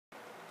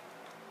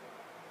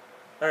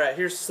Alright,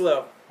 here's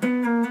slow.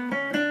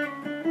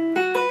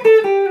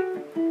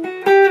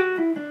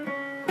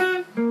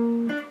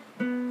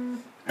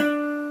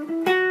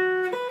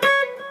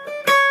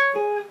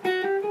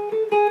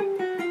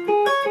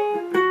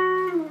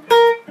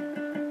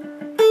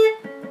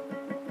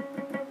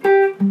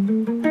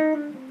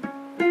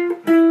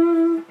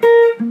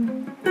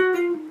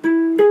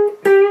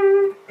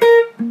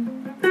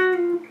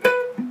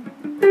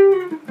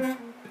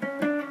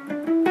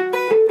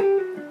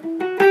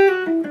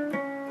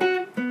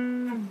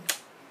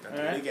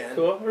 Again.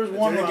 Cool. There's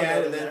one do it wrong again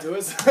over and then there. do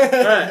it.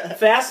 Alright,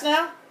 fast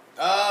now?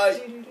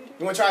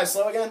 You want to try it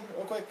slow again,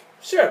 real quick?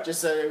 Sure.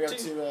 Just so we have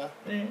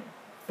to.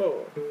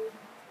 4.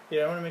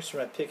 Yeah, I want to make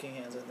sure my picking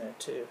hand's in there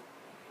too.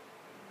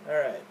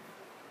 Alright.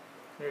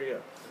 Here we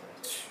go.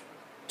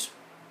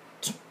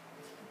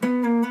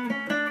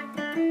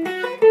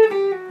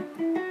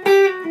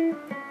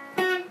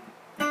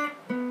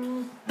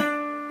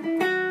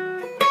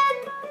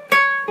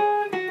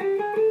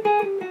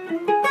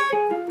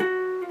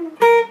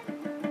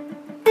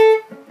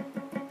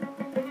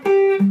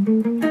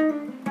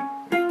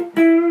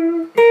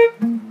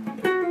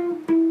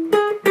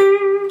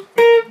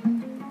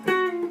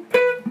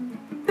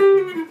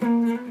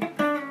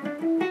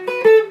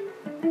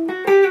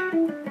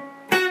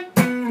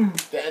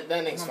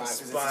 That name's fine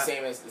because it's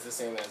the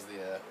same as the.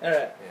 All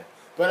right. Yeah.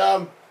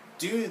 But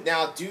do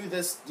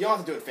this. You don't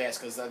have to do it fast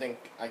because I think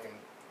I can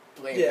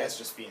play it fast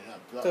just speeding up.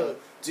 But, Totally.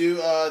 Do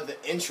the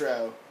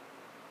intro,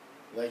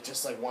 like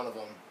just like one of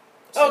them.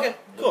 So, Okay.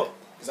 Cool.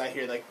 Because I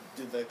hear like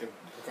do the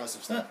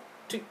percussive stuff.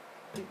 2,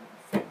 3,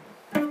 4.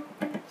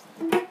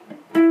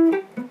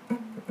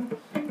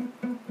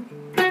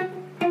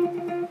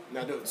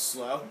 Now do it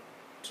slow.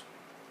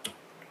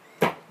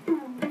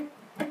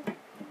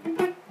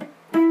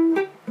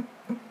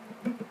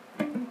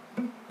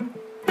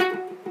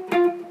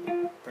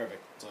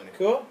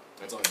 Cool.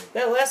 That's all I need.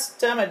 That last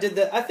time I did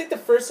that, I think the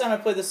first time I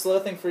played the slow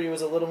thing for you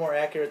was a little more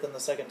accurate than the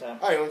second time.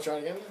 Oh, you want to try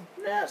it again?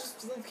 Nah,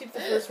 just let's keep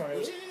the first one.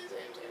 Alright.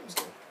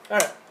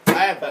 Alright.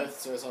 I have both,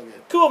 so it's all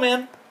good. Cool,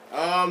 man.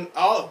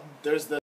 There's the